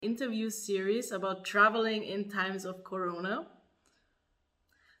Interview series about traveling in times of Corona.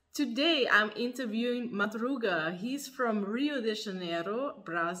 Today I'm interviewing Madruga. He's from Rio de Janeiro,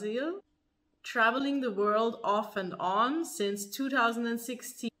 Brazil, traveling the world off and on since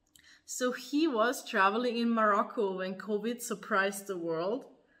 2016. So he was traveling in Morocco when COVID surprised the world.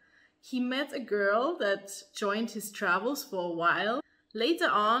 He met a girl that joined his travels for a while. Later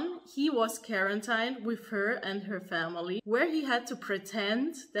on, he was quarantined with her and her family, where he had to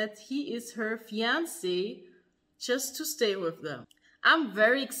pretend that he is her fiancé just to stay with them. I'm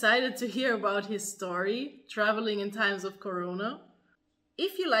very excited to hear about his story, traveling in times of Corona.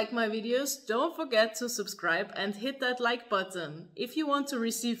 If you like my videos, don't forget to subscribe and hit that like button. If you want to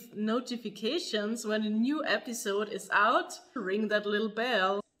receive notifications when a new episode is out, ring that little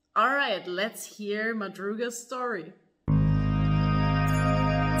bell. Alright, let's hear Madruga's story.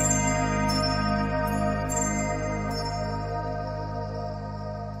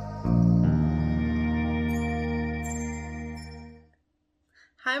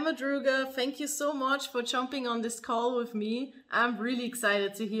 Hi Madruga, thank you so much for jumping on this call with me. I'm really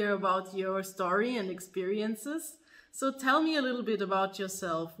excited to hear about your story and experiences. So tell me a little bit about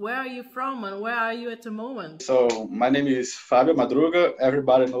yourself. Where are you from and where are you at the moment? So my name is Fabio Madruga.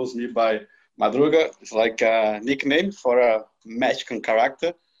 Everybody knows me by Madruga. It's like a nickname for a Mexican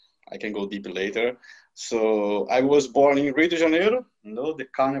character. I can go deeper later. So I was born in Rio de Janeiro, the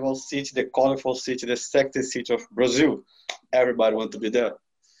carnival city, the colorful city, the sexy city of Brazil. Everybody wants to be there.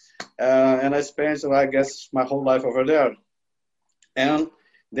 And I spent, I guess, my whole life over there. And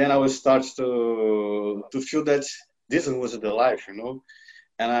then I will start to feel that this was the life,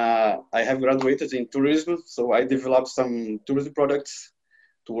 And I have graduated in tourism, so I developed some tourism products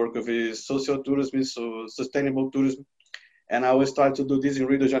to work with social tourism, so sustainable tourism. And I will start to do this in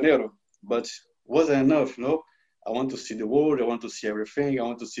Rio de Janeiro, but wasn't enough, I want to see the world, I want to see everything, I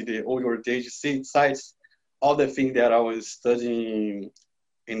want to see the old heritage sites, all the things that I was studying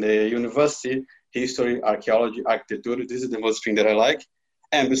in the university, history, archaeology, architecture. This is the most thing that I like.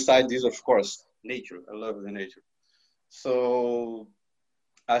 And besides this, of course, nature. I love the nature. So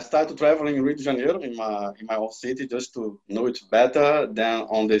I started traveling in Rio de Janeiro, in my own city, just to know it better than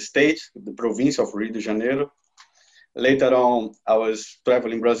on the state, the province of Rio de Janeiro. Later on, I was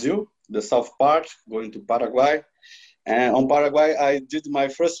traveling Brazil, the south part, going to Paraguay. And on Paraguay, I did my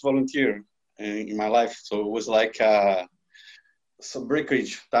first volunteer in my life. So it was like some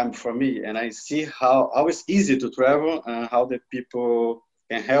breakage time for me, and I see how it's easy to travel and how the people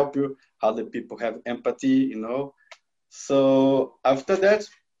can help you, how the people have empathy, So after that,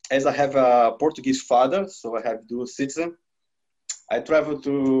 as I have a Portuguese father, so I have dual citizen, I traveled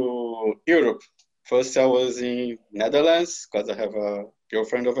to Europe. First, I was in Netherlands because I have a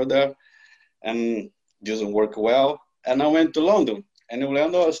girlfriend over there, and doesn't work well. And I went to London, and in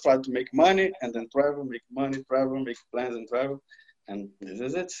London I was trying to make money and then travel, make money, travel, make plans and travel. And this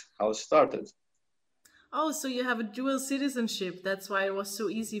is it, how it started. Oh, so you have a dual citizenship. That's why it was so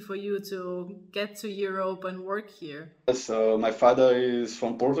easy for you to get to Europe and work here. So my father is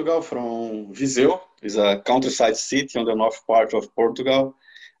from Portugal, from Viseu. It's a countryside city on the north part of Portugal.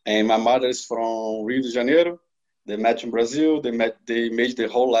 And my mother is from Rio de Janeiro. They met in Brazil. They made their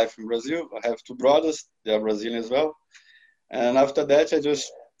whole life in Brazil. I have two brothers. They are Brazilian as well. And after that, I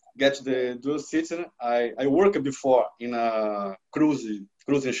just get the dual citizen. I worked before in a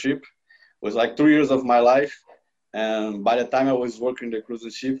cruising ship. It was like 3 years of my life. And by the time I was working the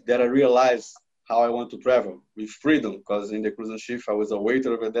cruising ship, that I realized how I want to travel with freedom. Because in the cruising ship, I was a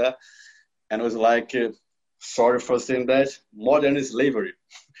waiter over there. And it was like, sorry for saying that, modern slavery.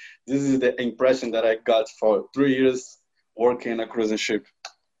 This is the impression that I got for 3 years working in a cruising ship.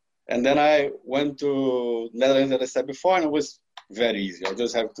 And then I went to Netherlands, as I said before, and it was very easy. I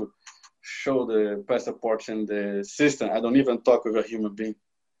just have to show the passport and the system. I don't even talk with a human being.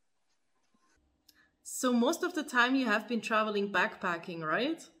 So most of the time you have been traveling backpacking,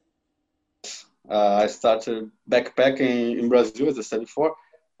 right? I started backpacking in Brazil, as I said before,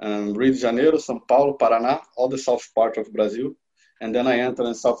 Rio de Janeiro, São Paulo, Paraná, all the south part of Brazil. And then I entered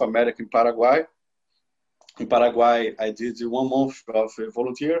in South America in Paraguay. In Paraguay, I did 1 month of a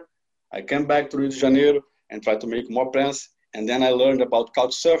volunteer. I came back to Rio de Janeiro and tried to make more plans. And then I learned about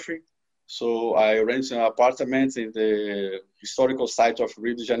couchsurfing. So I rented an apartment in the historical site of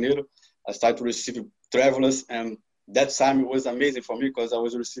Rio de Janeiro. I started to receive travelers, and that time it was amazing for me because I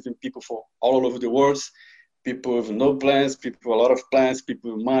was receiving people from all over the world, people with no plans, people with a lot of plans,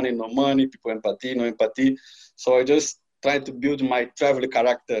 people with money, no money, people empathy, no empathy. So I just tried to build my travel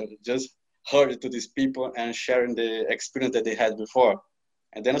character, just heard to these people and sharing the experience that they had before.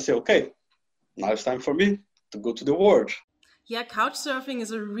 And then I said, okay, now it's time for me to go to the world. Yeah, couch surfing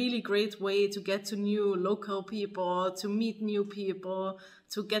is a really great way to get to new local people, to meet new people,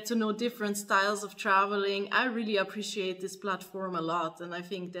 to get to know different styles of traveling. I really appreciate this platform a lot. And I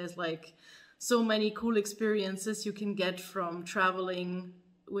think there's like so many cool experiences you can get from traveling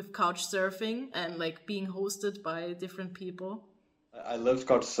with couch surfing and like being hosted by different people. I love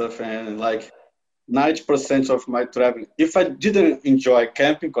couchsurfing and like 90% of my traveling. If I didn't enjoy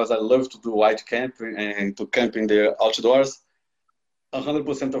camping, because I love to do white camping and to camp in the outdoors,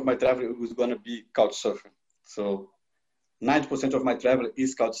 100% of my travel was gonna be couch surfing. So 90% of my travel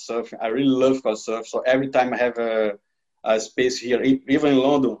is couch surfing. I really love couch surf. So every time I have a space here, even in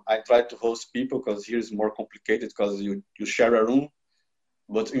London, I try to host people because here is more complicated because you share a room.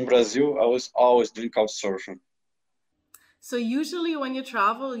 But in Brazil, I was always doing couch surfing. So usually when you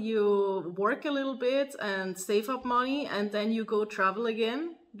travel, you work a little bit and save up money and then you go travel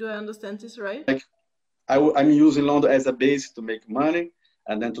again. Do I understand this right? Like I'm using London as a base to make money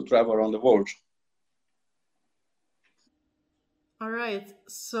and then to travel around the world. All right.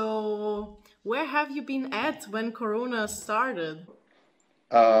 So where have you been at when Corona started?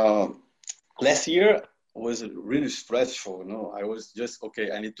 Uh, Last year was really stressful. I was just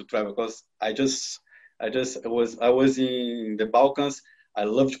okay. I need to travel because I was in the Balkans. I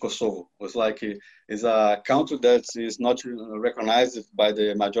loved Kosovo. It was like it's a country that is not recognized by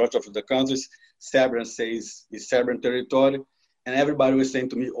the majority of the countries. Serbia says it's Serbian territory, and everybody was saying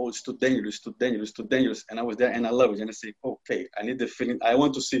to me, "Oh, it's too dangerous, too dangerous, too dangerous." And I was there, and I love it. And I say, "Okay, I need the feeling. I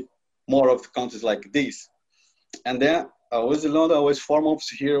want to see more of countries like this." And then I was in London. I was 4 months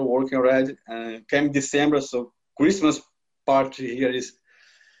here working already, and came December. So Christmas party here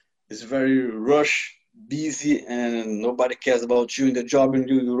is very rush, busy, and nobody cares about you in the job. And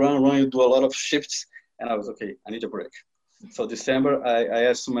you run, you do a lot of shifts. And I was okay. I need a break. So December, I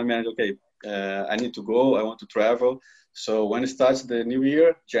asked my manager, okay, I need to go. I want to travel. So when it starts the new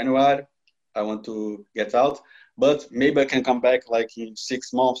year, January, I want to get out, but maybe I can come back like in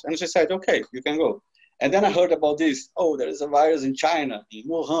 6 months. And she said, okay, you can go. And then I heard about this. Oh, there is a virus in China, in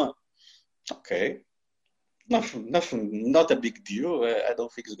Wuhan. Okay, nothing, not a big deal. I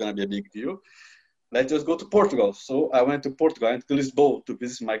don't think it's gonna be a big deal. Let's just go to Portugal. So I went to Portugal. I went to Lisbon to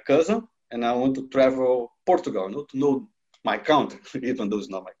visit my cousin, and I want to travel Portugal, not to know my country, even though it's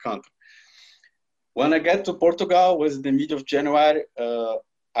not my country. When I get to Portugal, was the mid of January.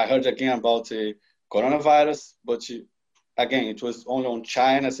 I heard again about the coronavirus, but again, it was only on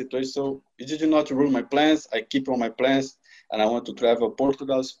China situation. So it did not ruin my plans. I keep on my plans, and I want to travel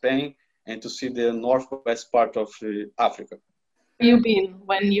Portugal, Spain, and to see the northwest part of Africa. You been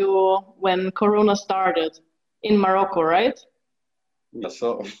when Corona started in Morocco, right? Yeah, so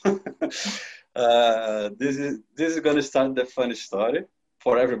this is gonna start the funny story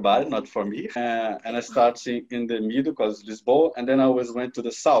for everybody, not for me. And I started in the middle because Lisbon, and then I always went to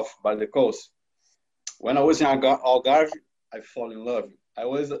the south by the coast. When I was in Algarve, I fall in love. I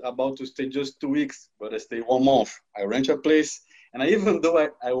was about to stay just 2 weeks, but I stayed 1 month. I rent a place, and even though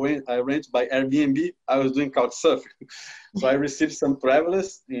I rent by Airbnb, I was doing couch surfing. So I received some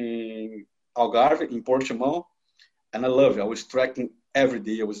travelers in Algarve, in Portimão, and I love it. I was trekking every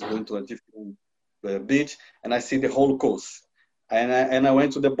day. I was going to a different beach, and I see the whole coast. And I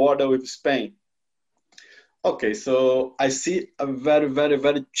went to the border with Spain. Okay, so I see a very, very,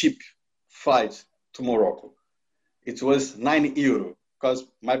 very cheap flight to Morocco. It was €9 because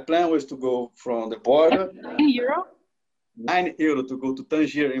my plan was to go from the border, Euro? €9 to go to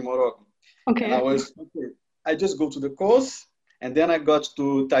Tangier in Morocco. And Okay. I just go to the coast, and then I got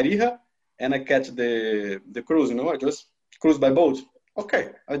to Tarija, and I catch the cruise. I just cruise by boat. Okay,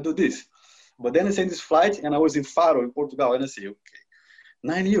 I do this. But then I sent this flight, and I was in Faro in Portugal, and I say, okay,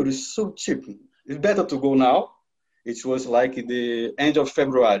 €9 is so cheap. It's better to go now. It was like the end of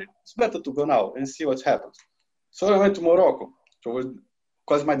February. It's better to go now and see what happens. So I went to Morocco. So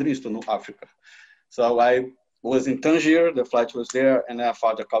because my dream is to know Africa. So I was in Tangier, the flight was there, and I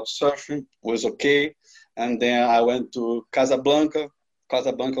found the couch surfing, was okay. And then I went to Casablanca.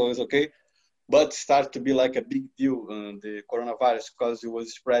 Casablanca was okay, but started to be like a big deal, the coronavirus, because it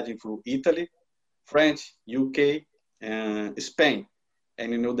was spreading through Italy, France, UK, and Spain.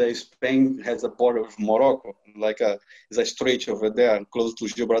 And you know that Spain has a border with Morocco, like it's a strait over there, close to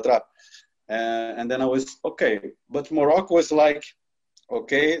Gibraltar. And then I was okay, but Morocco was like,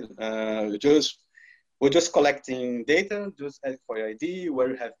 okay, we're just collecting data, just ask for your ID, where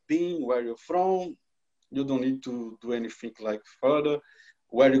you have been, where you're from. You don't need to do anything like further.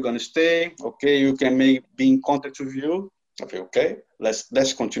 Where you're gonna stay? Okay, you can be in contact with you. Okay,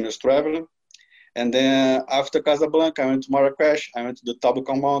 let's continue traveling. And then after Casablanca, I went to Marrakesh. I went to the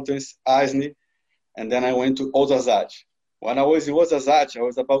Taboukal Mountains, Aisne, and then I went to Ouarzazate. When I was in Ouarzazate, I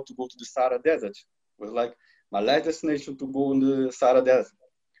was about to go to the Sahara Desert. It was like my last destination to go in the Sahara Desert.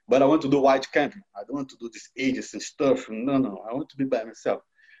 But I want to do white camping. I don't want to do these ages and stuff. No, no, I want to be by myself.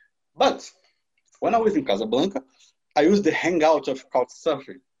 But when I was in Casablanca, I used the hangout of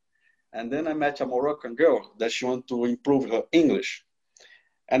Couchsurfing. And then I met a Moroccan girl that she wanted to improve her English.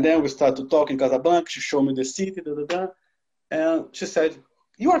 And then we started talking Casablanca. She showed me the city, da, da, da. And she said,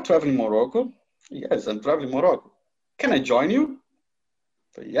 "You are traveling Morocco?" "Yes, I'm traveling Morocco." "Can I join you?"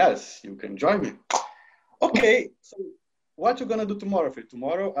 "But yes, you can join me." "Okay, so what you gonna do tomorrow?"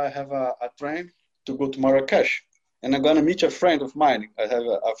 "Tomorrow I have a train to go to Marrakesh. And I'm gonna meet a friend of mine. I have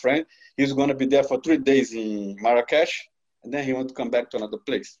a friend. He's gonna be there for 3 days in Marrakesh. And then he wants to come back to another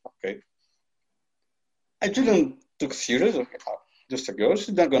place. Okay. I didn't took serious. Okay, just a girl,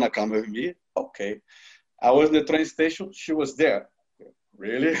 she's not gonna come with me. Okay. I was in the train station, she was there.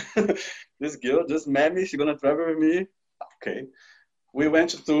 Really? This girl just met me, she's gonna travel with me. Okay. We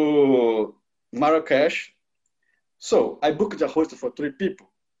went to Marrakesh. So I booked a hostel for 3 people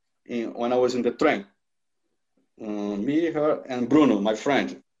when I was in the train. Me, her, and Bruno, my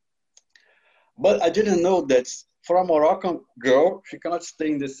friend. But I didn't know that for a Moroccan girl, she cannot stay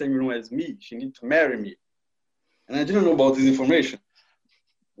in the same room as me. She needs to marry me. And I didn't know about this information.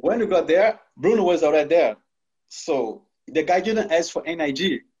 When we got there, Bruno was already there. So the guy didn't ask for NID.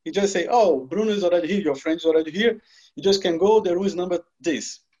 He just said, "Oh, Bruno is already here. Your friend is already here. You just can go. The room is number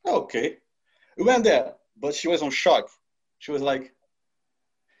this." Okay. We went there, but she was on shock. She was like,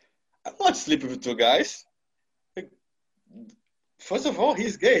 "I'm not sleeping with 2 guys. First of all,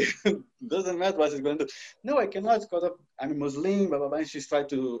 he's gay. Doesn't matter what he's going to do." "No, I cannot because I'm Muslim, blah, blah, blah." And she's trying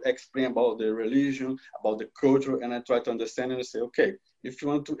to explain about the religion, about the culture. And I try to understand and say, "Okay, if you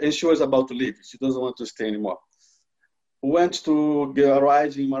want to," and she was about to leave. She doesn't want to stay anymore. We went to get a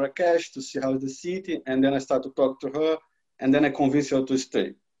ride in Marrakesh to see how the city. And then I started to talk to her. And then I convinced her to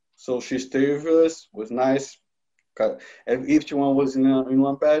stay. So she stayed with us, was nice. Each one was in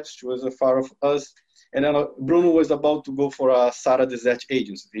one bed. She was far of us. And then Bruno was about to go for a Sahara Desert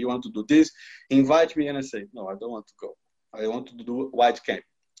agency. He wanted to do this. He invited me and I said, "No, I don't want to go. I want to do white camp."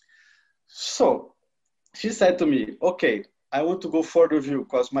 So she said to me, "Okay, I want to go further with you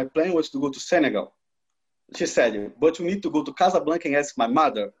because my plan was to go to Senegal." She said, "But you need to go to Casablanca and ask my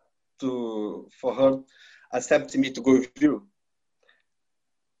mother for her accept me to go with you."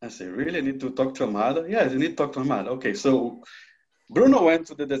 I said, "Really? I need to talk to her mother?" "Yes, you need to talk to her mother." Okay, so Bruno went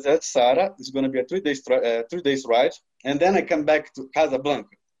to the Desert Sahara. It's going to be a 3 days ride. And then I come back to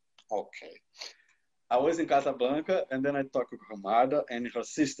Casablanca. Okay. I was in Casablanca, and then I talked with her mother and her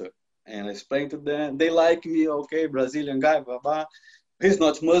sister. And I explained to them. They like me, okay, Brazilian guy, blah, blah. He's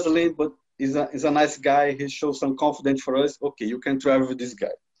not Muslim, but he's a nice guy. He shows some confidence for us. Okay, you can travel with this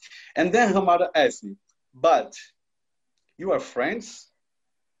guy. And then her mother asked me, "But you are friends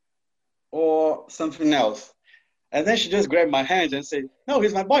or something else?" And then she just grabbed my hand and said, "No,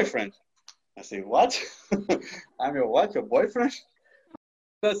 he's my boyfriend." I said, "What?" "I'm your what? Your boyfriend?"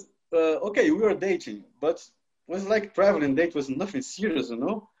 Because, okay, we were dating, but it was like traveling date was nothing serious, you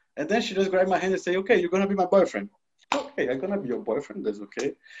know? And then she just grabbed my hand and said, "Okay, you're going to be my boyfriend." "Okay, I'm going to be your boyfriend. That's okay."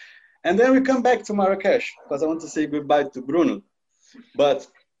 And then we come back to Marrakesh because I want to say goodbye to Bruno. But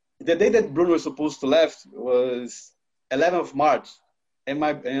the day that Bruno was supposed to left was 11th of March. And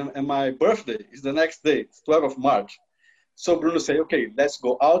my birthday is the next day, it's 12th of March. So Bruno said, "Okay, let's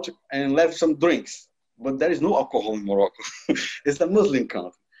go out and have some drinks." But there is no alcohol in Morocco. It's a Muslim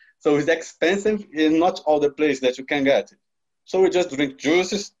country. So it's expensive in not all the places that you can get it. So we just drink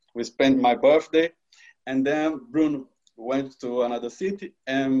juices. We spent my birthday. And then Bruno went to another city.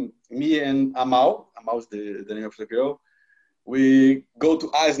 And me and Amal is the name of the girl, we go to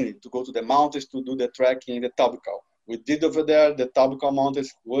Azni to go to the mountains to do the trekking in the Tabukal. We did over there, the Tabukal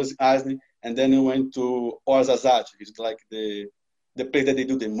Mountains was Azni, and then we went to Ouarzazate. It's like the place that they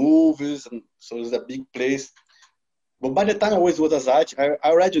do the movies, and so it's a big place. But by the time I was in Ouarzazate, I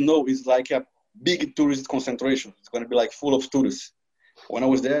already know it's like a big tourist concentration. It's going to be like full of tourists. When I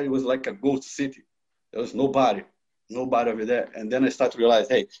was there, it was like a ghost city. There was nobody over there. And then I started to realize,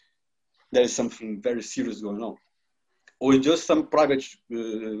 hey, there is something very serious going on. Or just some private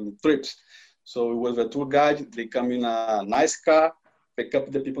trips. So it was a tour guide. They come in a nice car, pick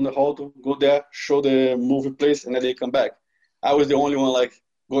up the people in the hotel, go there, show the movie place, and then they come back. I was the only one like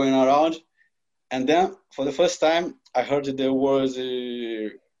going around. And then for the first time, I heard there was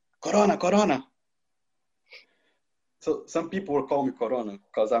Corona, Corona. So some people will call me Corona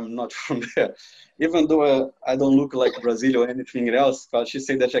because I'm not from there. Even though I don't look like Brazil or anything else, because she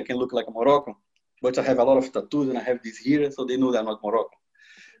said that I can look like a Moroccan. But I have a lot of tattoos and I have this here, so they know that I'm not Moroccan.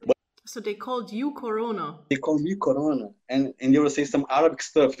 So they called you Corona. They called me Corona, and they were saying some Arabic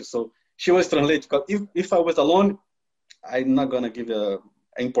stuff. So she was translating. Because if I was alone, I'm not gonna give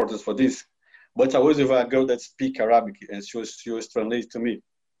importance for this. But I was with a girl that speak Arabic, and she was translating to me.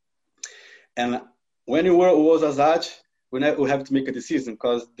 And when we was Azad, we have to make a decision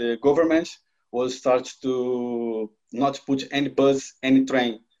because the government will start to not put any bus, any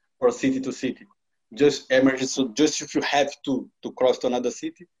train from city to city. Just emergency, just if you have to cross to another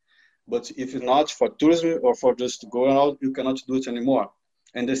city. But if it's not for tourism or for just going out, you cannot do it anymore.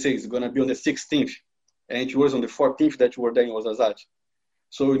 And they say it's going to be on the 16th. And it was on the 14th that you were there in Ouarzazate.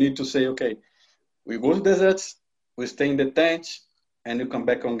 So we need to say, okay, we go to deserts, we stay in the tent, and you come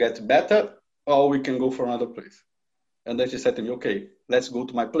back and get better, or we can go for another place. And then she said to me, okay, let's go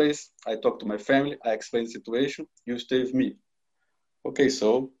to my place. I talk to my family. I explain the situation. You stay with me. Okay,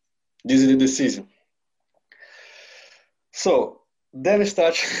 so this is the decision. So then we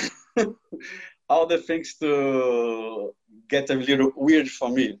start all the things to get a little weird for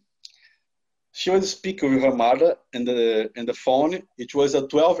me. She was speaking with her mother in the phone. It was a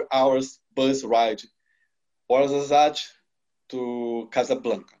 12 hours bus ride, Ouarzazate to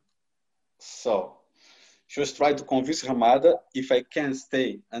Casablanca. So she was trying to convince her mother if I can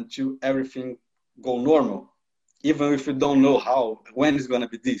stay until everything go normal, even if you don't know how, when it's gonna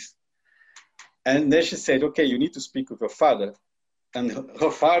be this. And then she said, okay, you need to speak with your father. And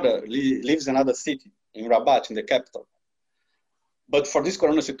her father lives in another city, in Rabat, in the capital. But for this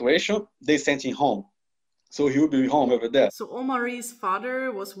corona situation, they sent him home. So he will be home over there. So Omari's father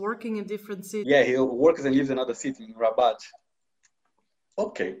was working in different cities. Yeah, he works and lives in another city, in Rabat.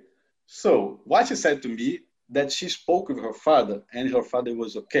 Okay. So what she said to me, that she spoke with her father, and her father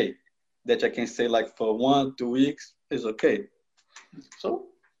was okay. That I can say like for 1, 2 weeks, is okay. So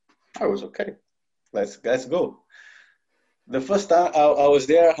I was okay. Let's go. The first time I was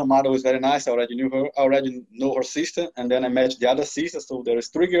there, her mother was very nice. I already knew her. I already know her sister. And then I met the other sister. So there is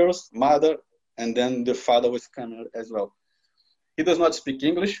 3 girls, mother, and then the father was coming as well. He does not speak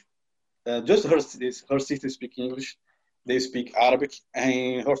English. Just her sister speak English. They speak Arabic.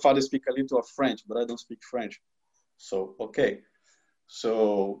 And her father speak a little of French, but I don't speak French. So, okay.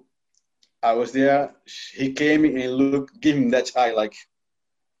 So I was there. He came and gave him that eye like,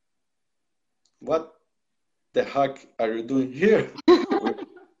 what the heck are you doing here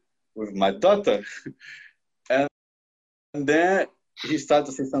with my daughter? And then he started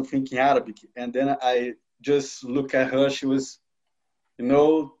to say something in Arabic. And then I just look at her. She was,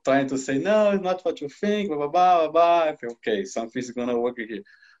 trying to say, no, it's not what you think, blah, blah, blah, blah. I feel, okay, something's going to work here.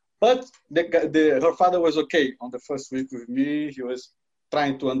 But her father was okay on the first week with me. He was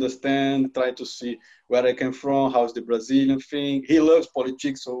trying to understand, trying to see where I came from, how's the Brazilian thing. He loves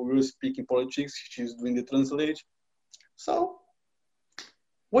politics, so we were speaking politics. She's doing the translation. So,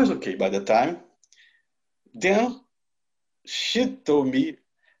 was okay by the time. Then she told me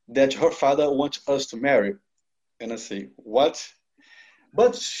that her father wants us to marry. And I say, what?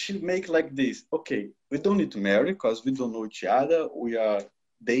 But she make like this. Okay, we don't need to marry because we don't know each other. We are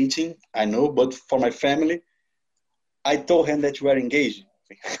dating, I know, but for my family, I told him that we are engaged.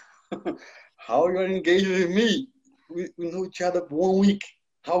 How you are engaged with me? We know each other 1 week.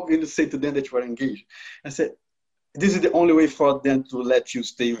 How can you say to them that you are engaged? I said, this is the only way for them to let you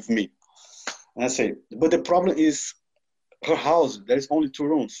stay with me. And I said, but the problem is her house, there is only 2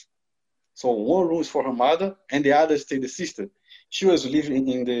 rooms. So 1 room is for her mother and the other stay the sister. She was living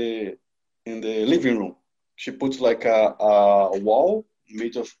in the living room. She put like a wall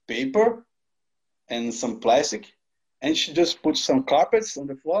made of paper and some plastic. And she just put some carpets on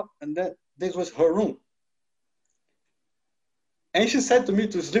the floor, and then this was her room. And she said to me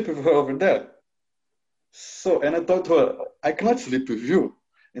to sleep with her over there. So, and I told her, I cannot sleep with you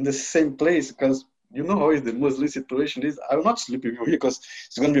in the same place because you know how the Muslim situation is. I will not sleep with you here because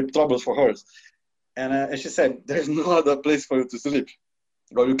it's going to be trouble for her. And she said, there's no other place for you to sleep.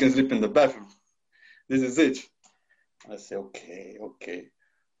 Or you can sleep in the bathroom. This is it. I said, okay.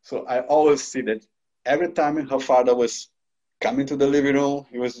 So I always see that every time her father was coming to the living room,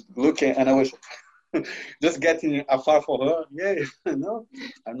 he was looking, and I was just getting afar for her. Yeah, no,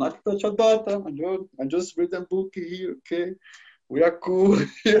 I'm not touch your daughter. I just read a book here, okay? We are cool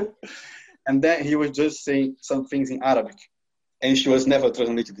here. And then he was just saying some things in Arabic, and she was never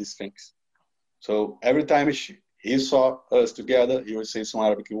translated these things. So every time he saw us together, he would say some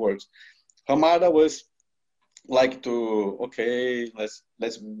Arabic words. Her mother was like to, okay,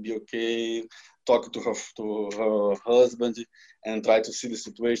 let's be okay, talk to her husband and try to see the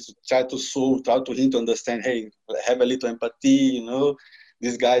situation, try to him to understand, hey, have a little empathy,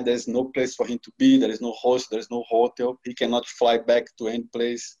 this guy, there's no place for him to be, there is no host, there's no hotel, he cannot fly back to any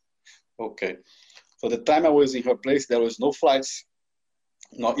place. Okay. So the time I was in her place, there was no flights,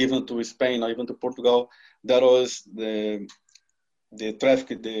 not even to Spain, not even to Portugal. That was the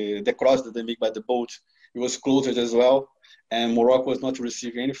traffic, the cross that they make by the boat. It was closed as well, and Morocco was not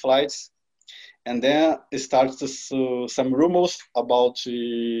receiving any flights. And then it starts some rumors about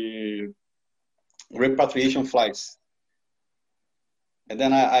repatriation flights. And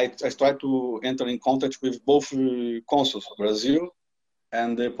then I tried to enter in contact with both consuls, Brazil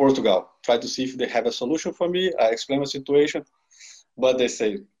and Portugal, try to see if they have a solution for me. I explain my situation, but they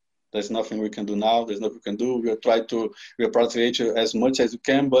say, there's nothing we can do now. There's nothing we can do. We'll try to repatriate you as much as you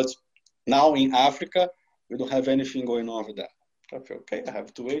can, but now in Africa, we don't have anything going on over there. I feel, okay, I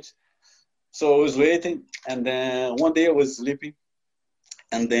have to wait. So I was waiting, and then one day I was sleeping,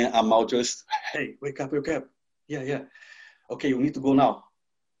 and then Amal just, hey, wake up, wake up. Yeah, yeah. Okay, we need to go now.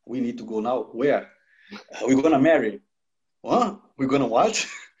 We need to go now. Where? We're gonna marry. What? We're gonna what?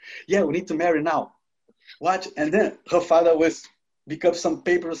 Yeah, we need to marry now. What? And then her father was pick up some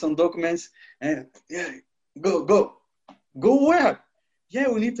papers, some documents, and yeah, go where? Yeah,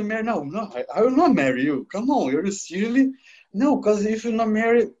 we need to marry now. No, I will not marry you. Come on, you're seriously? No, because if you're not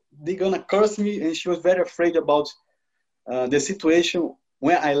married, they're gonna curse me. And she was very afraid about the situation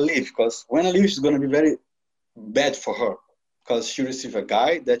when I leave, because when I leave, it's gonna be very bad for her, because she received a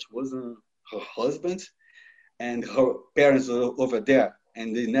guy that wasn't her husband, and her parents were over there,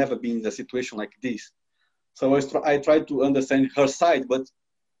 and they never been in a situation like this. So I tried to understand her side, but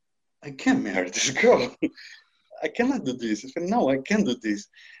I can't marry this girl. I cannot do this. I said, no, I can't do this.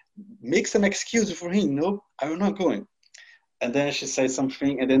 Make some excuse for him. No, I'm not going. And then she said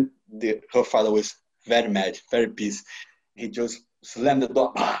something, and then her father was very mad, very pissed. He just slammed the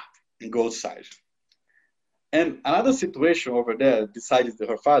door and go outside. And another situation over there, besides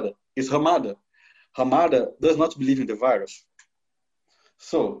her father, is her mother. Her mother does not believe in the virus.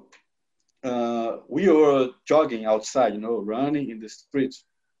 So we were jogging outside, running in the street.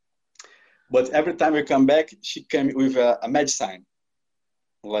 But every time we come back, she came with a medicine,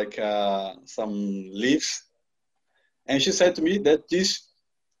 like some leaves. And she said to me that this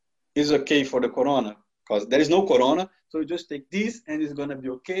is okay for the corona, because there is no corona. So you just take this and it's going to be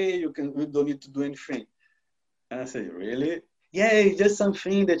okay. You don't need to do anything. And I said, really? Yeah, it's just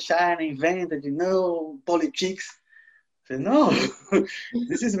something that China invented, politics. I said, no,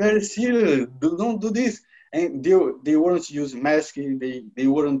 this is very serious. Don't do this. And they wouldn't use masks. They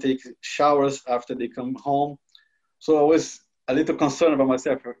wouldn't take showers after they come home. So I was a little concerned about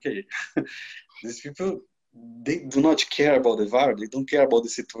myself. Okay, these people, they do not care about the virus. They don't care about the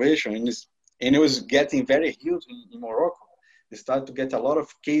situation. And it was getting very huge in Morocco. They started to get a lot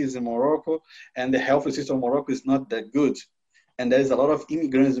of cases in Morocco, and the health system in Morocco is not that good. And there's a lot of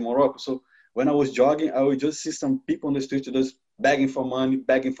immigrants in Morocco. So when I was jogging, I would just see some people on the street just begging for money,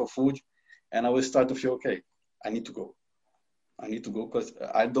 begging for food. And I would start to feel, okay, I need to go. I need to go because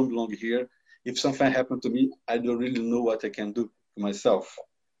I don't belong here. If something happened to me, I don't really know what I can do to myself.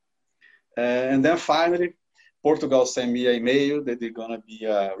 And then finally, Portugal sent me an email that there's going to be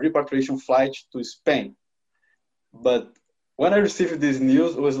a repatriation flight to Spain. But when I received this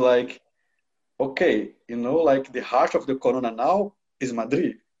news, it was like, okay, like the heart of the corona now is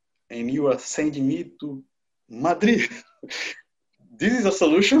Madrid. And you are sending me to Madrid. This is a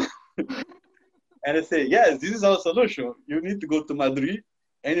solution? And I say, yes, this is our solution. You need to go to Madrid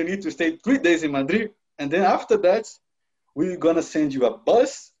and you need to stay 3 days in Madrid. And then after that, we're going to send you a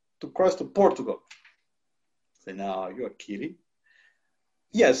bus to cross to Portugal. I say, no, you're kidding.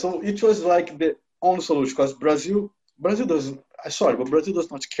 Yeah, so it was like the only solution because Brazil doesn't, sorry, but Brazil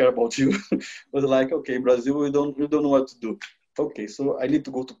does not care about you. It was like, okay, Brazil, we don't know what to do. Okay, so I need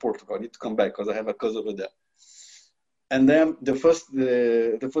to go to Portugal. I need to come back because I have a cousin over there. And then the first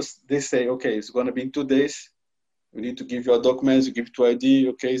they say, okay, it's going to be in 2 days. We need to give your documents, you give it to ID.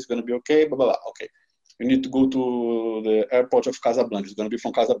 Okay, it's going to be okay, blah, blah, blah. Okay. You need to go to the airport of Casablanca. It's going to be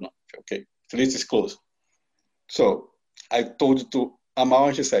from Casablanca. Okay, at least it's close. So I told to Amal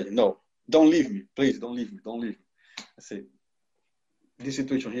and she said, no, don't leave me. Please, don't leave me. Don't leave me. I said, this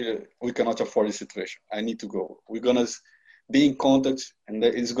situation here, we cannot afford this situation. I need to go. We're going to be in contact and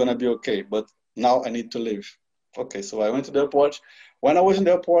it's going to be okay. But now I need to leave. Okay, so I went to the airport. When I was in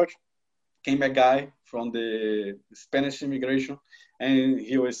the airport, came a guy from the Spanish immigration, and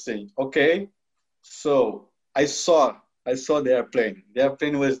he was saying, okay, so I saw the airplane. The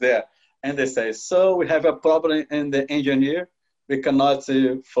airplane was there. And they say, so we have a problem in the engineer. We cannot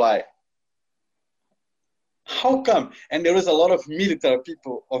fly. How come? And there was a lot of military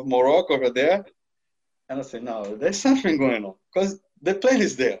people of Morocco over there. And I said, no, there's something going on because the plane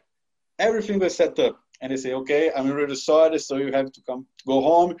is there. Everything was set up. And they say, okay, I'm really sorry, so you have to go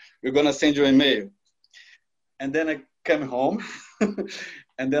home. We're gonna send you an email. And then I come home,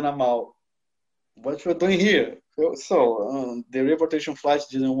 and then I'm out. What you're doing here? So the reportation flight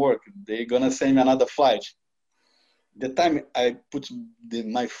didn't work. They're gonna send me another flight. The time I put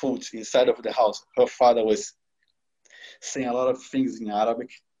my foot inside of the house, her father was saying a lot of things in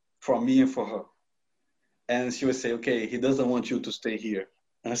Arabic for me and for her. And she would say, okay, he doesn't want you to stay here.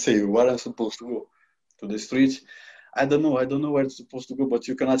 And I say, where am I supposed to go? To the street? I don't know where I'm supposed to go, but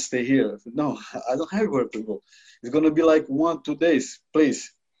you cannot stay here. I said, no, I don't have where to go. It's going to be like 1-2 days,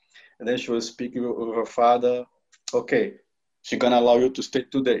 please. And then she was speaking with her father. Okay, she's going to allow you to stay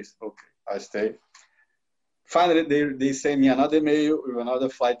 2 days. Okay, I stay. Finally, they send me another mail with another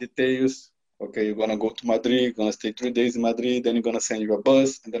flight details. Okay, you're going to go to Madrid, you're going to stay 3 days in Madrid, then you're going to send you a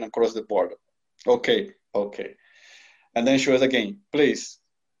bus, and then across the border. Okay. And then she was again, please,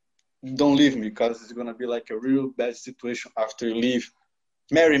 don't leave me, because it's going to be like a real bad situation after you leave.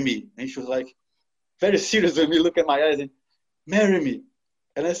 Marry me. And she was like, very serious with me, look at my eyes, and marry me.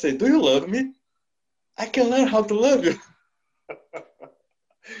 And I said, do you love me? I can learn how to love you.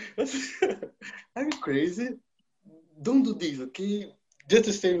 Are you crazy? Don't do this, okay? Just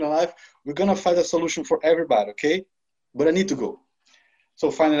to stay in life, we're going to find a solution for everybody, okay? But I need to go.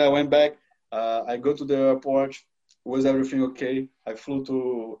 So finally I went back. I go to the airport. Was everything okay? I flew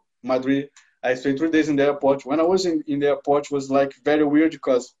to Madrid. I stayed 3 days in the airport. When I was in the airport, it was like very weird,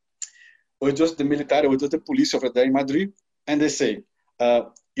 because it was just the military, it was just the police over there in Madrid. And they say,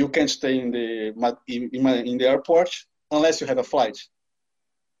 you can't stay in the airport unless you have a flight.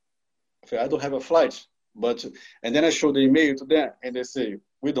 I said, I don't have a flight. And then I showed the email to them, and they say,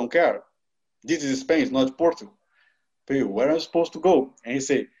 we don't care. This is Spain, it's not Portugal. Where am I supposed to go? And he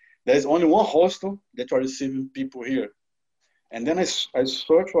say, there's only one hostel that are receiving people here. And then I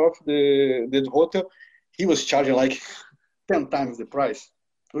searched off the hotel. He was charging like 10 times the price.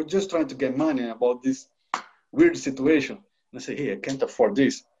 We're just trying to get money about this weird situation. And I say, hey, I can't afford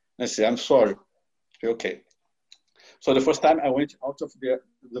this. And I say, I'm sorry. Okay. So the first night I went out of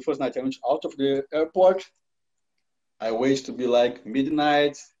the airport. I wait to be like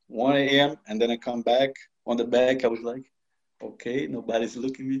midnight, 1 a.m. And then I come back. On the back, I was like, okay, nobody's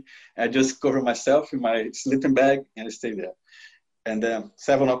looking at me. I just cover myself in my sleeping bag and I stay there. And then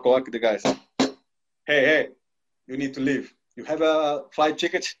 7 o'clock, the guy said, hey, you need to leave. You have a flight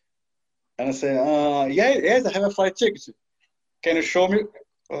ticket? And I say, yes, I have a flight ticket. Can you show me?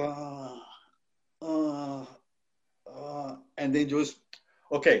 And they just,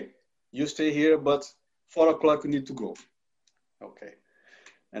 okay, you stay here, but 4 o'clock you need to go. Okay.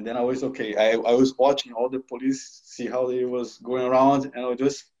 And then I was okay. I was watching all the police, see how they was going around, and I was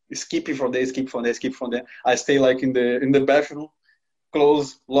just skipping from there. I stay like in the bathroom,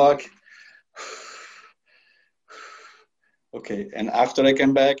 close, lock. Okay, and after I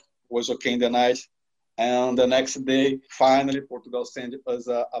came back, was okay in the night. And the next day, finally, Portugal sent us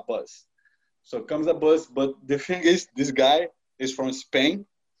a bus. So comes a bus, but the thing is, this guy is from Spain.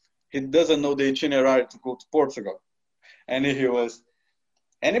 He doesn't know the itinerary to go to Portugal. And he was,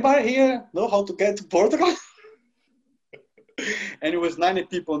 anybody here know how to get to Portugal? And it was 90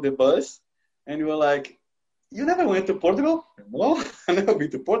 people on the bus. And we were like, you never went to Portugal? No, I never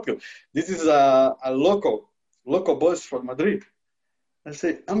been to Portugal. This is a local bus from Madrid. I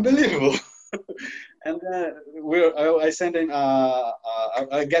say, unbelievable. And I sent in,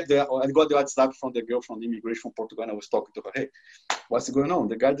 I got the WhatsApp from the girl from the immigration from Portugal, and I was talking to her, hey, what's going on?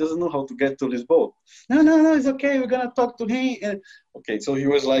 The guy doesn't know how to get to Lisbon. No, it's okay. We're going to talk to him. And, okay, so he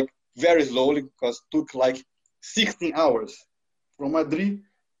was like very slowly, because it took like 16 hours from Madrid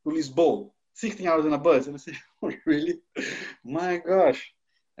to Lisbon. 16 hours in a bus. And I said, oh, really? My gosh.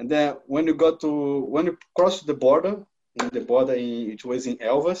 And then when you cross the border, it was in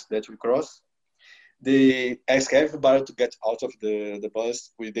Elvas that we crossed. They asked everybody to get out of the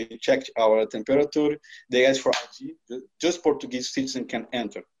bus. They checked our temperature. They asked for ID. Just Portuguese citizens can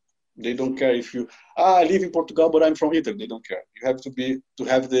enter. They don't care if you, I live in Portugal, but I'm from Italy. They don't care. You have to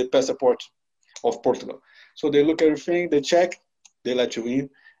have the passport of Portugal. So they look at everything, they check, they let you in.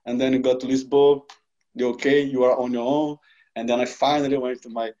 And then you got to Lisbon. They're okay, you are on your own. And then I finally went to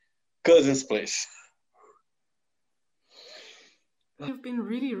my cousin's place. You've been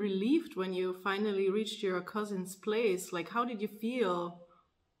really relieved when you finally reached your cousin's place. Like, how did you feel?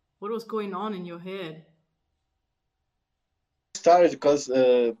 What was going on in your head? Started because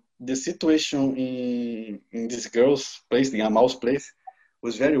the situation in this girl's place, the Amal's place,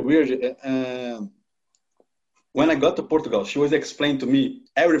 was very weird. When I got to Portugal, she was explaining to me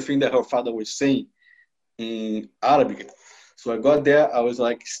everything that her father was saying in Arabic. So I got there, I was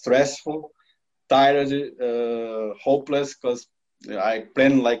like stressful, tired, hopeless, because I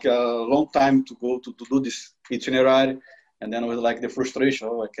planned like a long time to go to do this itinerary. And then it was like the frustration,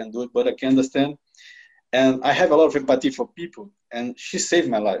 oh, I can't do it, but I can understand. And I have a lot of empathy for people. And she saved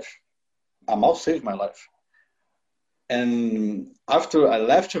my life. Amal saved my life. And after I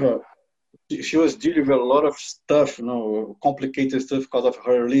left her, she was dealing with a lot of stuff, complicated stuff because of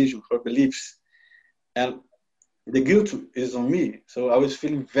her religion, her beliefs. And the guilt is on me. So I was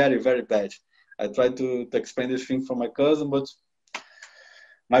feeling very, very bad. I tried to explain this thing for my cousin, but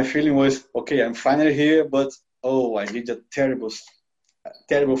my feeling was, okay, I'm finally here, but oh, I did a terrible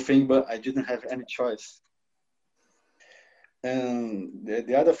thing, but I didn't have any choice. And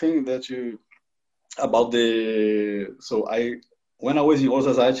the other thing that about when I was in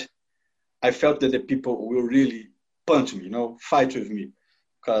Osasate, I felt that the people will really punch me, fight with me.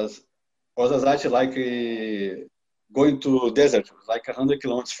 Because Osasate, like going to desert, like 100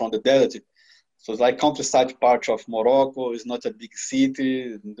 kilometers from the desert. So it's like countryside part of Morocco. It's not a big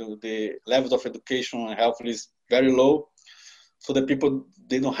city. The levels of education and health is very low. So the people,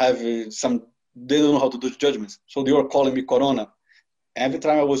 they don't know how to do judgments. So they were calling me Corona. Every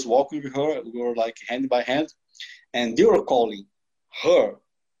time I was walking with her, we were like hand by hand. And they were calling her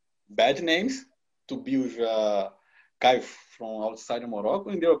bad names to be with a guy from outside of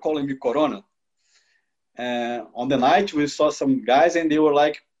Morocco. And they were calling me Corona. And on the night, we saw some guys and they were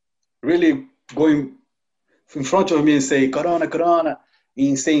like really going in front of me and say, Corona, Corona,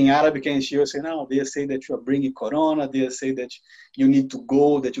 in saying Arabic, and she was saying, no, they say that you are bringing Corona, they say that you need to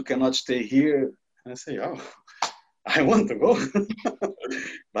go, that you cannot stay here. And I say, oh, I want to go.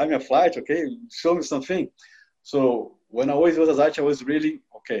 Buy me a flight, okay, show me something. So when I was Osasate, I was really,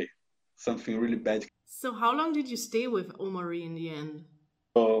 okay, something really bad. So how long did you stay with Omari in the end?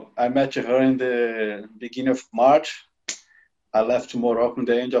 So I met her in the beginning of March. I left Morocco in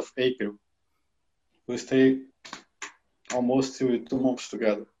the end of April. We stayed almost 2 months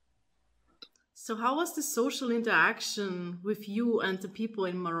together. So how was the social interaction with you and the people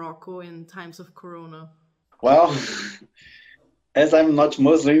in Morocco in times of Corona? Well, as I'm not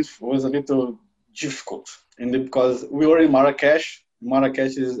Muslim, it was a little difficult because we were in Marrakesh.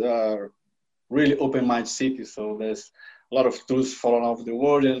 Marrakesh is a really open-minded city, so there's a lot of tourists from all over the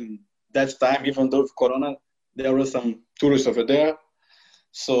world. And that time, even though with Corona, there were some tourists over there.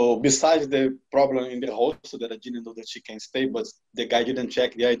 So besides the problem in the hostel that I didn't know that she can stay, but the guy didn't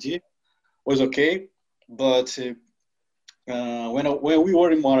check the ID, was okay. But when we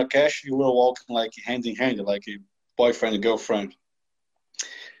were in Marrakesh, we were walking like hand in hand, like a boyfriend and girlfriend.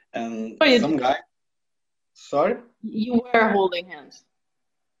 And some guy, sorry? You were holding hands.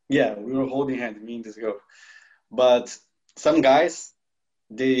 Yeah, we were holding hands, me and this girl. But some guys,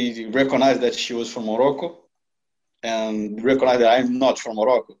 they recognized that she was from Morocco and recognize that I'm not from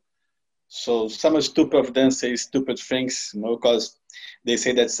Morocco. So some stupid of them say stupid things, because they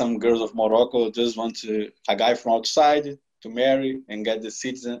say that some girls of Morocco just want a guy from outside to marry and get the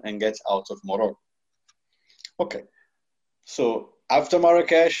citizen and get out of Morocco. Okay. So after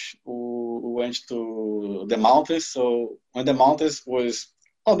Marrakesh, we went to the mountains. So on the mountains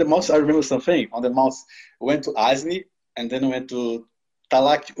I remember something. On the mountains, we went to Azni and then we went to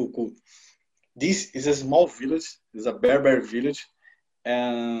Talak Uku. This is a small village. It's a Berber village.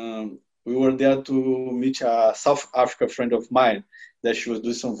 And we were there to meet a South African friend of mine that she was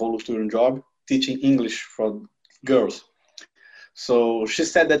doing some volunteering job teaching English for girls. So she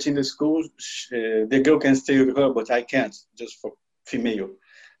said that in the school, the girl can stay with her, but I can't, just for female.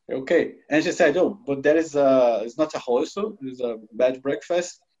 Okay. And she said, oh, but it's not a hostel, it's a bed and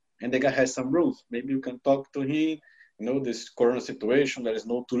breakfast, and the guy has some rules. Maybe you can talk to him, this Corona situation, there is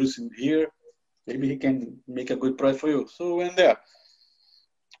no tourists in here. Maybe he can make a good price for you. So we went there.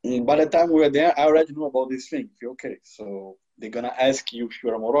 And by the time we were there, I already knew about this thing. Okay, so they're going to ask you if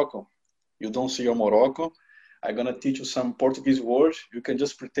you're a Moroccan. You don't say you're Moroccan. I'm going to teach you some Portuguese words. You can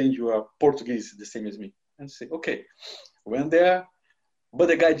just pretend you are Portuguese, the same as me. And say, okay. Went there, but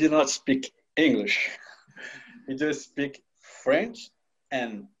the guy did not speak English. He just speak French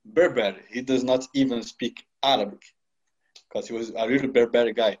and Berber. He does not even speak Arabic because he was a really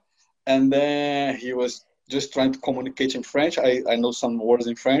Berber guy. And then he was just trying to communicate in French. I know some words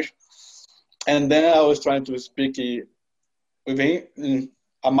in French. And then I was trying to speak with him.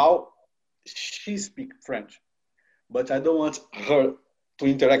 Amal, she speaks French. But I don't want her to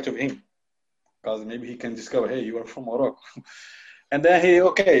interact with him. Because maybe he can discover, hey, you are from Morocco. And then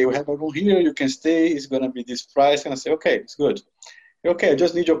you have a room here, you can stay, it's going to be this price. And I say, okay, it's good. Okay, I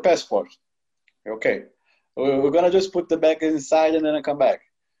just need your passport. Okay. We're going to just put the bag inside and then I come back.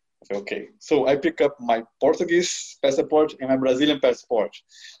 Okay, so I pick up my Portuguese passport and my Brazilian passport.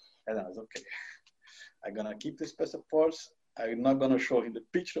 And I was okay. I'm gonna keep this passports. I'm not gonna show him the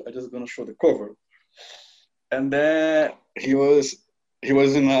picture. I'm just gonna show the cover. And then he was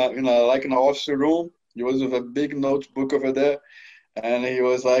in a like an office room. He was with a big notebook over there, and he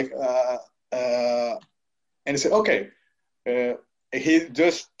was like, and he said, okay. He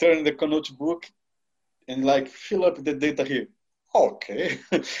just turned the notebook and like fill up the data here. Okay,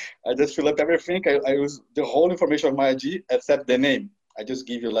 I just fill up everything. I use the whole information of my ID except the name. I just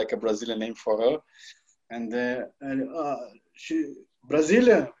give you like a Brazilian name for her, and she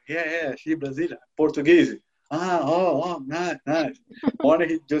Brazilian, yeah, she Brazilian, Portuguese. Oh, nice, nice. Morning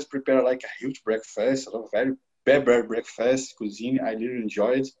he just prepared like a huge breakfast, a very bad breakfast, cuisine. I really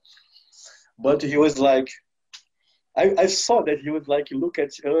enjoyed, but he was like, I saw that he was like, look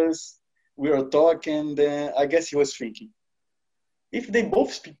at us. We were talking, and I guess he was thinking, if they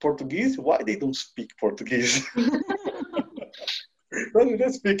both speak Portuguese, why they don't speak Portuguese? Well, we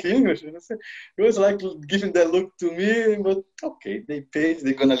don't speak English. You know? So it was like giving that look to me, but okay, they paid,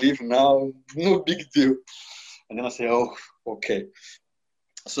 they're gonna leave now, no big deal. And then I say, oh, okay.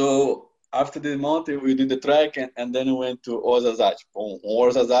 So after the mountain, we did the trek, and then we went to Ouarzazate.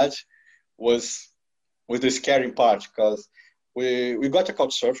 Ouarzazate was the scary part because we got a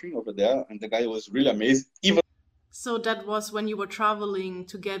couch surfing over there, and the guy was really amazing. Even So that was when you were traveling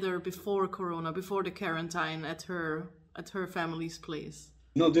together before Corona, before the quarantine at her family's place.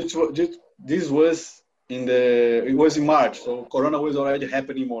 no, this was it was in March, so Corona was already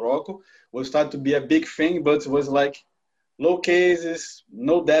happening in Morocco. Was started to be a big thing, but it was like low cases,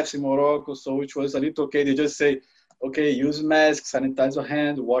 no deaths in Morocco, so which was a little okay. They just say, okay, use masks, sanitize your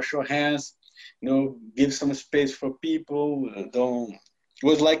hands, wash your hands, give some space for people. Don't. It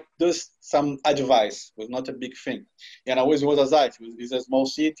was like just some advice. It was not a big thing. And I was in Ouarzazate. It's a small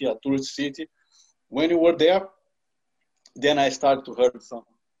city, a tourist city. When we were there, then I started to hear some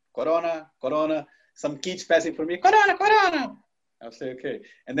Corona, Corona. Some kids passing for me, Corona, Corona. I'll say, okay.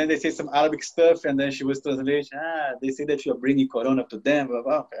 And then they say some Arabic stuff, and then she was translating, they say that you're bringing Corona to them. Blah,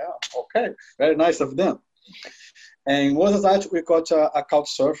 blah. Okay, very nice of them. And what was that? We got a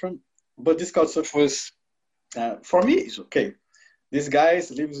couch surfer, but this couch surfer was, for me, it's okay. This guy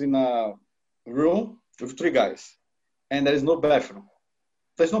lives in a room with 3 guys, and there is no bathroom.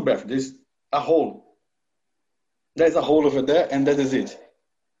 There's no bathroom. There's a hole. There's a hole over there, and that is it.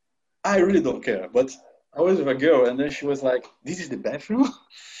 I really don't care, but I was with a girl, and then she was like, "This is the bathroom?"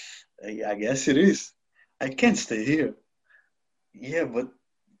 I guess it is. I can't stay here. Yeah, but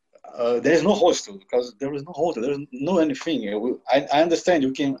there's no hostel because there is no hostel. There's no anything. I understand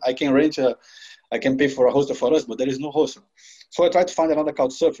I can rent I can pay for a hostel for us, but there is no hostel. So I tried to find another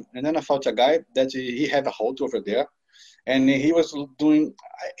couch surfing, and then I found a guy that he had a hostel over there, and he was like doing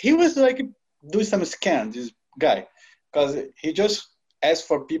some scam. This guy, because he just asked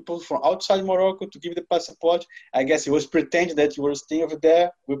for people from outside Morocco to give the passport. I guess he was pretending that you were staying over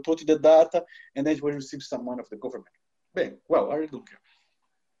there. We put the data, and then he will receive some money of the government. Bang. Well, I really don't care.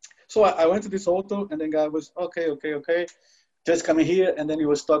 So I went to this hotel, and then guy was, okay. Just coming here, and then he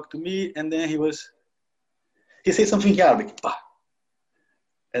was talking to me, and then he said something in Arabic.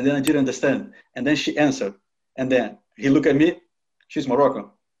 And then I didn't understand. And then she answered. And then he looked at me. She's Moroccan.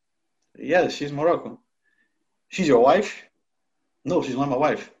 Yes, she's Moroccan. She's your wife? No, she's not my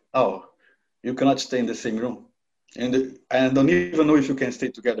wife. Oh, you cannot stay in the same room. And I don't even know if you can stay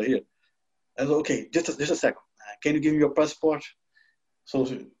together here. I said, okay, just a second. Can you give me your passport? So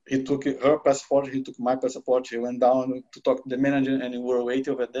he took her passport, he took my passport, he went down to talk to the manager, and we were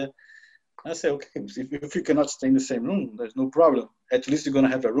waiting over there. I said, okay, if you cannot stay in the same room, there's no problem. At least you're going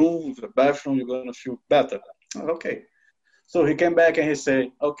to have a room with a bathroom, you're going to feel better. Okay. So he came back and he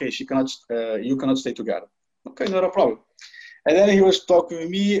said, okay, you cannot stay together. Okay, not a problem. And then he was talking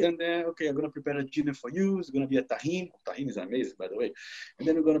with me, and then, okay, I'm going to prepare a dinner for you. It's going to be a tahine. Tahine is amazing, by the way. And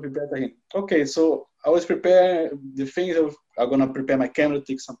then we're going to prepare tahine. Okay, so I was preparing the things. I'm going to prepare my camera,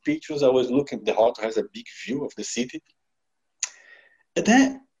 take some pictures. I was looking, the hotel has a big view of the city. And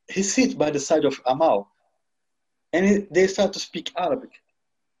then he sits by the side of Amal, and they start to speak Arabic.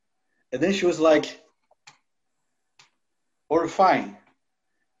 And then she was like, horrifying.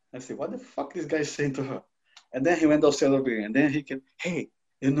 I said, what the fuck this guy is saying to her? And then he went downstairs over here, and then he came, hey,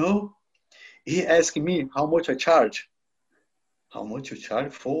 he asked me how much I charge. How much you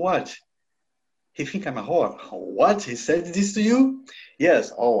charge? For what? He think I'm a whore. What? He said this to you?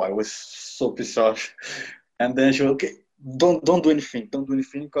 Yes. Oh, I was so pissed off. And then she was, okay, don't do anything. Don't do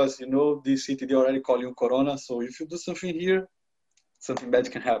anything because, this city, they already call you Corona. So if you do something here, something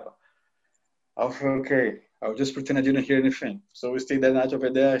bad can happen. I was okay. I'll just pretend I didn't hear anything. So we stayed that night over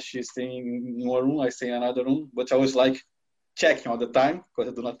there. She's staying in one room. I stay in another room. But I was like checking all the time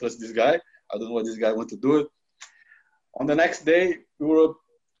because I do not trust this guy. I don't know what this guy want to do. On the next day,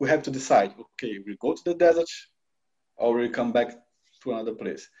 we have to decide, okay, we go to the desert or we come back to another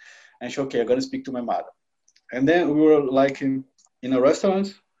place. And she, okay, I'm going to speak to my mother. And then we were like in a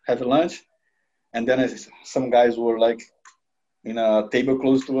restaurant, having lunch. And then some guys were like in a table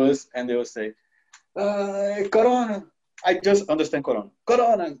close to us, and they would say, Corona. I just understand Corona.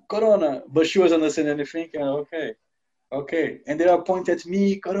 Corona, Corona. But she wasn't understanding anything. And okay, okay. And they are pointing at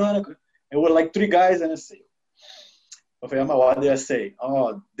me, Corona. And we're like three guys, and I say, okay, what they are saying?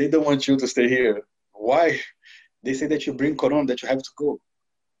 Oh, they don't want you to stay here. Why? They say that you bring Corona, that you have to go.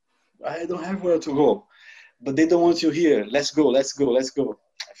 I don't have where to go. But they don't want you here. Let's go, let's go, let's go.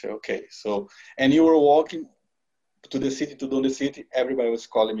 I said, okay. So, and you were walking to the city, to do the city. Everybody was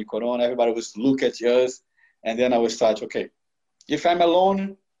calling me Corona. Everybody was look at us. And then I was start, okay, if I'm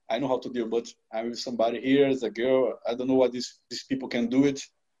alone, I know how to deal. But I'm with somebody here, as a girl. I don't know what these people can do it.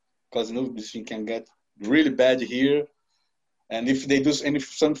 Because, you know, this thing can get really bad here. And if they do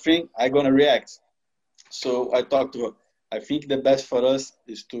something, I'm going to react. So I talked to her. I think the best for us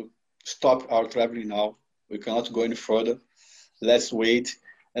is to stop our traveling now. We cannot go any further. Let's wait.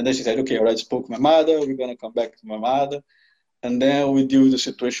 And then she said, okay, I already spoke to my mother. We're going to come back to my mother. And then we deal with the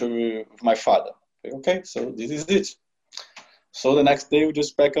situation with my father. Okay, so this is it. So the next day we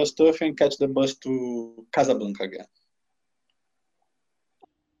just pack our stuff and catch the bus to Casablanca again.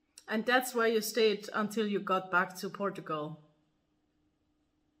 And that's where you stayed until you got back to Portugal.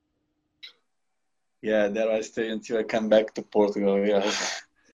 Yeah, there I stay until I come back to Portugal, yeah.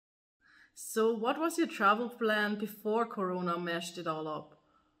 So what was your travel plan before Corona messed it all up?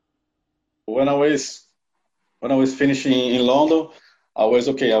 When I was finishing in London, I was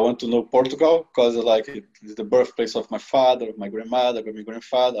okay. I want to know Portugal because like it's the birthplace of my father, my grandmother, my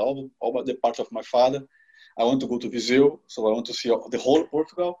grandfather, all about the parts of my father. I want to go to Viseu, so I want to see the whole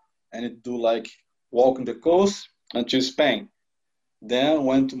Portugal and do like walk on the coast until Spain. Then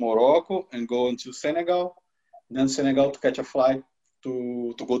went to Morocco and go into Senegal. Then Senegal to catch a flight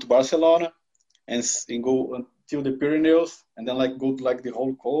to go to Barcelona and go until the Pyrenees, and then like go to like the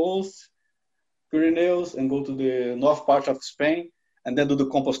whole coast, Pyrenees, and go to the north part of Spain, and then do the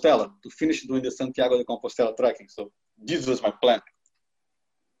Compostela to finish doing the Santiago de Compostela trekking. So this was my plan,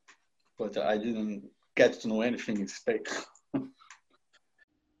 but I didn't get to know anything in Spain.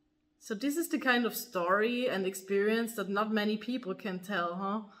 So this is the kind of story and experience that not many people can tell,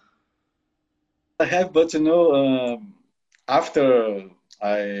 huh? I have, but you know, after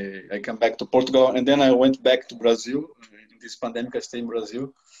I come back to Portugal, and then I went back to Brazil. In this pandemic, I stayed in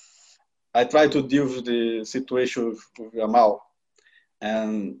Brazil. I tried to deal with the situation with Amal,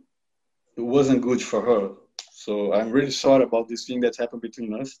 and it wasn't good for her. So I'm really sorry about this thing that happened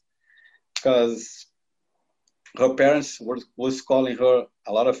between us, because her parents was calling her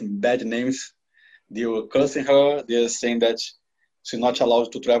a lot of bad names. They were cursing her. They were saying that she's not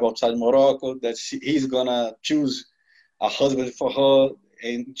allowed to travel outside Morocco, that he's gonna choose a husband for her,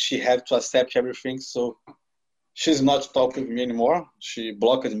 and she had to accept everything. So she's not talking with me anymore. She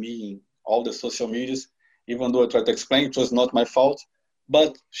blocked me in all the social medias, even though I tried to explain it was not my fault.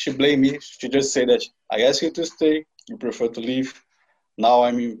 But she blamed me. She just said that I asked you to stay, you prefer to leave. Now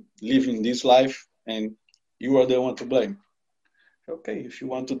I'm living this life, and you are the one to blame. Okay, if you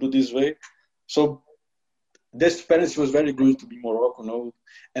want to do this way. So this parents was very good to be Morocco, no?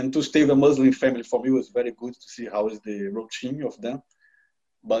 And to stay with a Muslim family for me was very good to see how is the routine of them.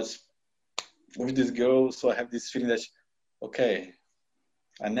 But with this girl, so I have this feeling that, okay,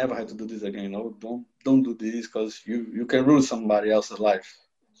 I never had to do this again. No, don't do this because you can ruin somebody else's life.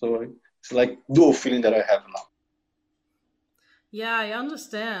 So it's like dual feeling that I have now. Yeah, I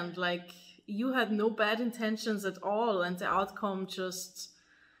understand. Like you had no bad intentions at all, and the outcome just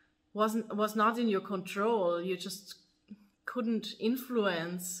was not in your control. You just couldn't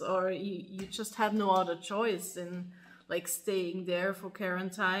influence, or you just had no other choice in like staying there for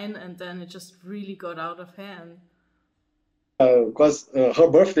quarantine, and then it just really got out of hand. Because her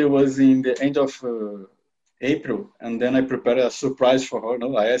birthday was in the end of April, and then I prepared a surprise for her.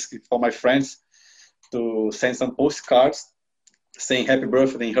 No, I asked for my friends to send some postcards saying happy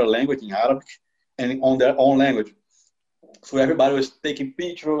birthday in her language, in Arabic, and on their own language. So everybody was taking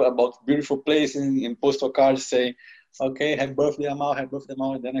pictures about beautiful places in postal cards saying, okay, happy birthday, Amal, happy birthday,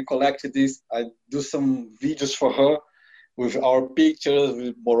 Amal. And then I collected this. I do some videos for her with our pictures,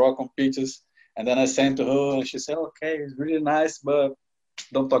 with Moroccan pictures. And then I sent to her and she said, okay, it's really nice, but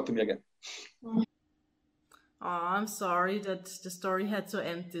don't talk to me again. Oh, I'm sorry that the story had to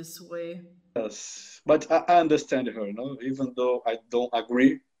end this way. Yes, but I understand her, you know? Even though I don't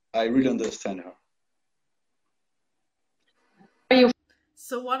agree, I really understand her.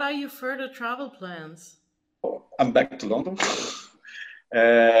 So what are your further travel plans? I'm back to London.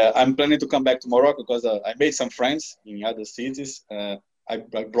 I'm planning to come back to Morocco because I made some friends in other cities. I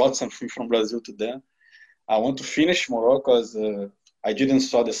brought something from Brazil to them. I want to finish Morocco because I didn't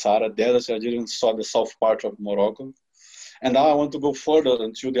saw the Sahara Desert, so I didn't saw the south part of Morocco. And now I want to go further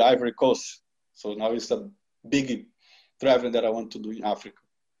until the Ivory Coast. So now it's a big traveling that I want to do in Africa.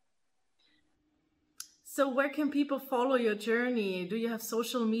 So where can people follow your journey? Do you have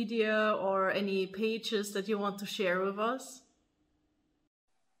social media or any pages that you want to share with us?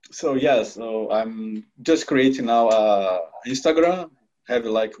 So yes, so I'm just creating now Instagram. Have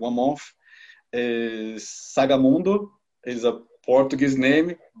like 1 month. Is Sagamundo is a Portuguese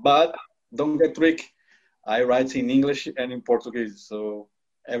name, but don't get tricked. I write in English and in Portuguese, so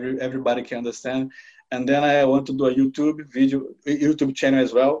everybody can understand. And then I want to do a YouTube channel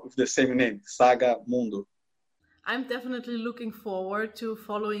as well with the same name, Sagamundo. I'm definitely looking forward to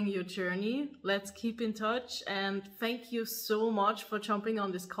following your journey. Let's keep in touch, and thank you so much for jumping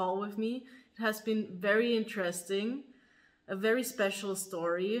on this call with me. It has been very interesting, a very special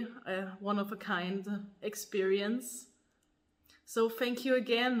story, a one-of-a-kind experience. So thank you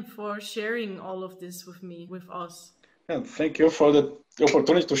again for sharing all of this with me, with us. And thank you for the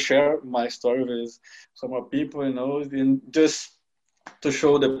opportunity to share my story with some more people, and just to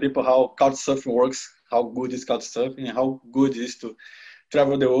show the people how couchsurfing works, how good is couchsurfing, and how good it is to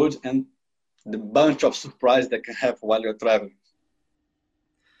travel the world, and the bunch of surprise that can happen while you're traveling.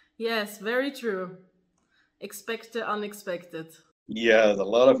 Yes, very true. Expect the unexpected. Yeah, a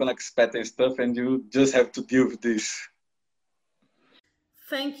lot of unexpected stuff, and you just have to deal with this.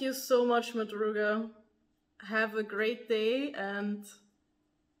 Thank you so much, Madruga. Have a great day, and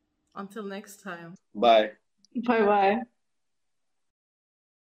until next time. Bye. Bye-bye.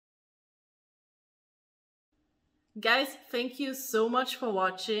 Guys, thank you so much for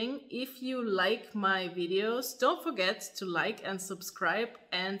watching. If you like my videos, don't forget to like and subscribe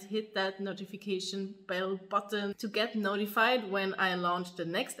and hit that notification bell button to get notified when I launch the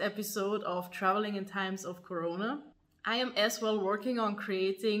next episode of Traveling in Times of Corona. I am as well working on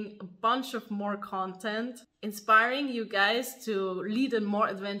creating a bunch of more content, inspiring you guys to lead a more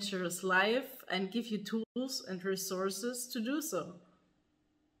adventurous life and give you tools and resources to do so.